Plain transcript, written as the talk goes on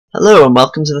Hello and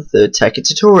welcome to the third Tekkit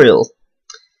tutorial.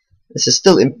 This is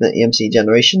still Infinite EMC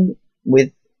Generation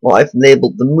with what I've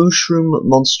labelled the Mooshroom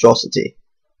Monstrosity.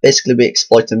 Basically we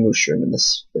exploit a mooshroom in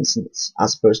this instance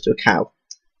as opposed to a cow.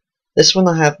 This one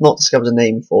I have not discovered a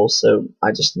name for, so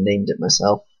I just named it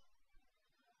myself.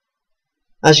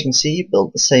 As you can see, you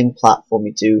build the same platform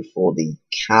you do for the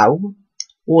cow.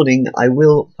 Warning, I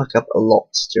will fuck up a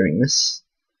lot during this,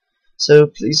 so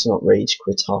please do not rage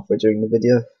quit halfway during the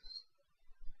video.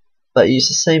 But use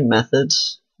the same method,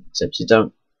 except you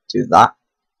don't do that.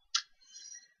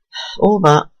 All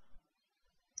that.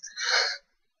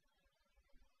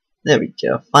 There we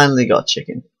go, finally got a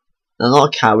chicken. Now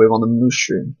not a cow, we want a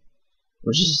mooshroom,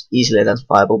 which is easily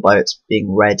identifiable by its being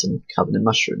red and covered in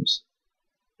mushrooms.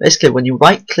 Basically, when you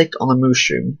right click on a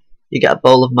mooshroom, you get a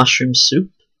bowl of mushroom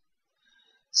soup.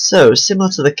 So, similar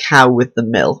to the cow with the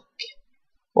milk,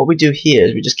 what we do here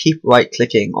is we just keep right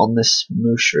clicking on this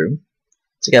mooshroom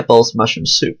to get bowls of mushroom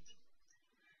soup.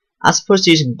 As opposed to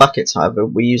using buckets, however,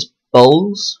 we use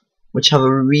bowls which have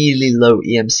a really low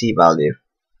EMC value.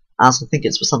 As I think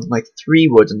it's for something like 3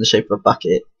 wood in the shape of a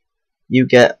bucket, you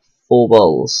get 4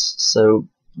 bowls, so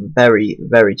very,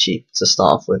 very cheap to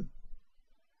start off with.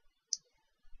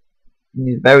 You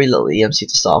need very little EMC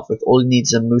to start off with. All you need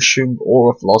is a mooshroom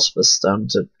or a philosopher's stone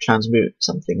to transmute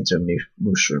something into a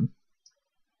mooshroom.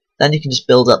 Then you can just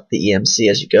build up the EMC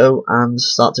as you go and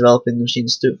start developing the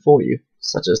machines to do it for you,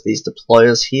 such as these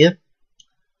deployers here.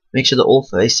 Make sure they're all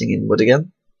facing inward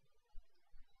again.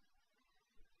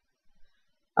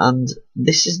 And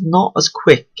this is not as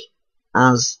quick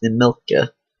as the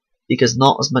milker, because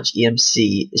not as much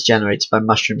EMC is generated by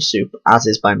mushroom soup as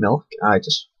is by milk. I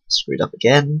just screwed up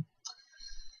again.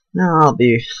 Now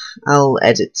I'll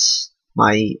edit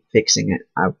my fixing it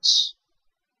out.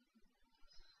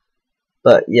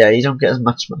 But yeah, you don't get as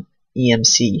much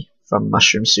EMC from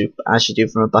mushroom soup as you do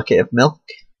from a bucket of milk,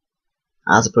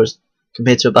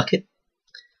 compared to a bucket.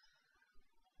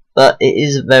 But it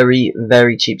is very,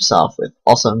 very cheap to start off with.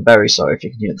 Also, I'm very sorry if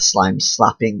you can hear the slime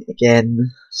slapping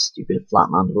again. Stupid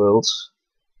Flatland world.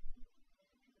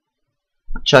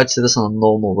 I tried to do this on a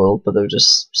normal world, but there was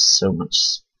just so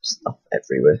much stuff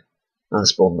everywhere. And I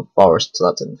spawned in the forest, so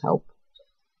that didn't help.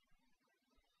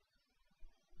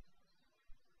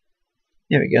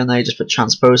 Here we go, now you just put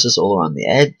transposers all around the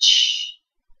edge.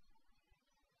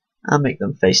 And make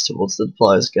them face towards the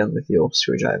deployers again with your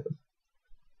screwdriver.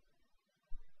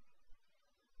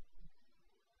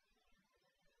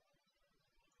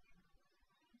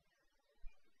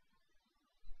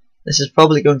 This is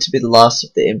probably going to be the last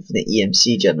of the Infinite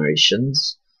EMC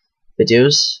Generations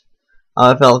videos.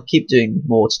 However, I'll keep doing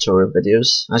more tutorial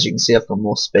videos. As you can see, I've got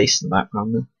more space in the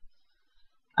background there.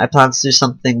 I plan to do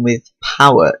something with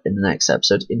power in the next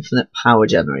episode, Infinite Power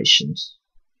Generations.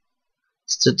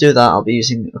 So to do that, I'll be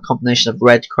using a combination of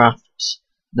red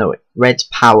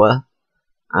power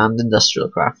and industrial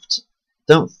craft.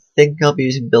 Don't think I'll be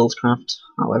using buildcraft,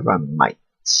 however I might.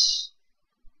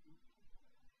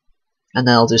 And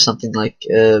then I'll do something like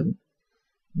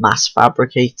mass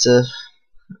fabricator,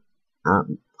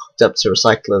 hooked up to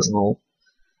recyclers and all,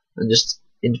 and just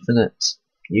infinite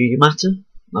UU matter.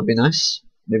 That'd be nice.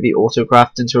 Maybe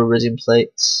autocraft into iridium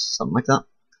plates, something like that.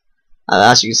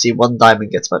 As you can see, one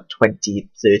diamond gets about 20-30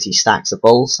 stacks of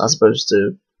bowls, as opposed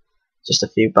to just a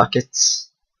few buckets.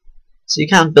 So you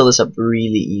can build this up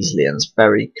really easily, and it's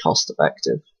very cost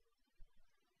effective.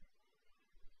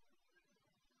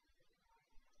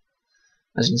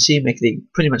 As you can see, make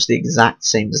pretty much the exact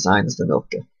same design as the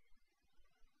milker.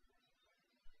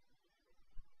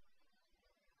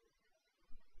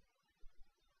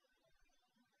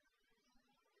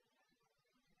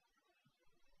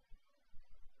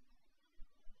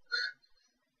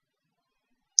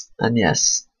 And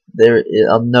yes, there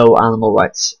are no animal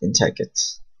rights in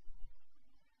Tekkit.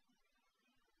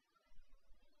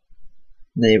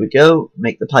 There we go,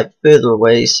 make the pipe further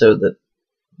away so that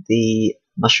the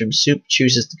mushroom soup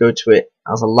chooses to go to it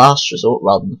as a last resort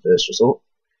rather than the first resort.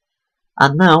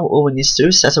 And now all we need to do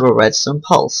is set up a redstone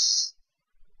pulse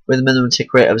with a minimum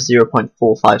tick rate of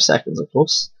 0.45 seconds, of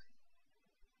course.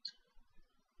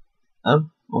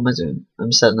 Oh, what am I doing?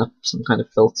 I'm setting up some kind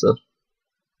of filter.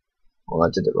 Well, I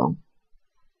did it wrong.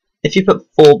 If you put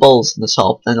 4 bowls in the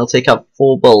top, then it'll take up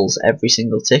 4 bowls every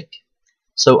single tick.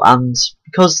 So, and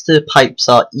because the pipes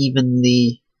are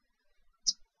evenly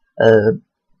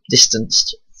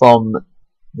distanced from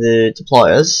the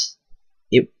deployers,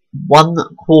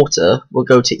 1/4 will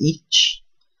go to each.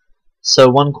 So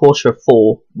 1/4 of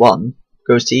 4, 1,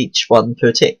 goes to each one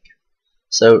per tick.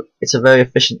 So it's a very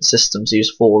efficient system to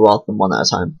use 4 rather than 1 at a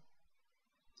time.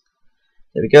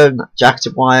 There we go,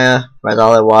 jack-tip wire, red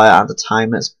alloy wire, and a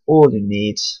timer is all you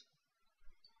need.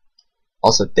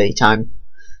 Also daytime,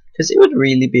 because it would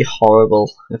really be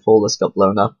horrible if all this got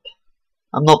blown up.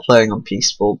 I'm not playing on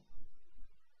peaceful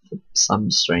for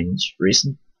some strange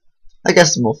reason. I guess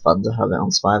it's more fun to have it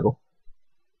on survival,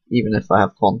 even if I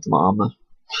have quantum armor.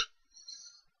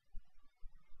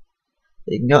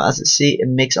 You can go, as you see, it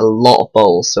makes a lot of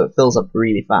bowls, so it fills up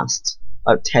really fast.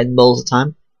 About 10 bowls a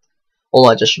time. All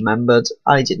I just remembered,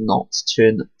 I did not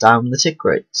turn down the tick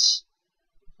rates.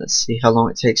 Let's see how long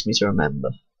it takes me to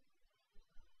remember.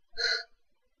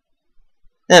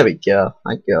 There we go,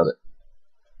 I got it.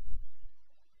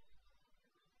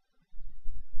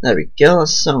 There we go,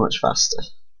 that's so much faster.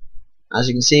 As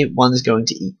you can see, one is going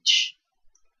to each.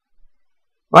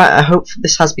 Right, I hope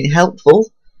this has been helpful.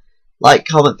 Like,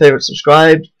 comment, favourite,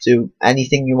 subscribe, do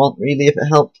anything you want really if it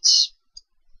helps.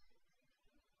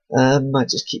 I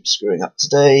just keep screwing up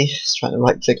today, just trying to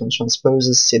right click on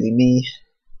transposers, silly me.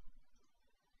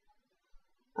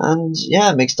 And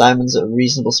yeah, it makes diamonds at a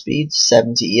reasonable speed,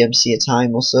 70 EMC a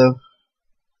time or so.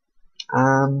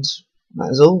 And that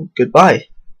is all, goodbye.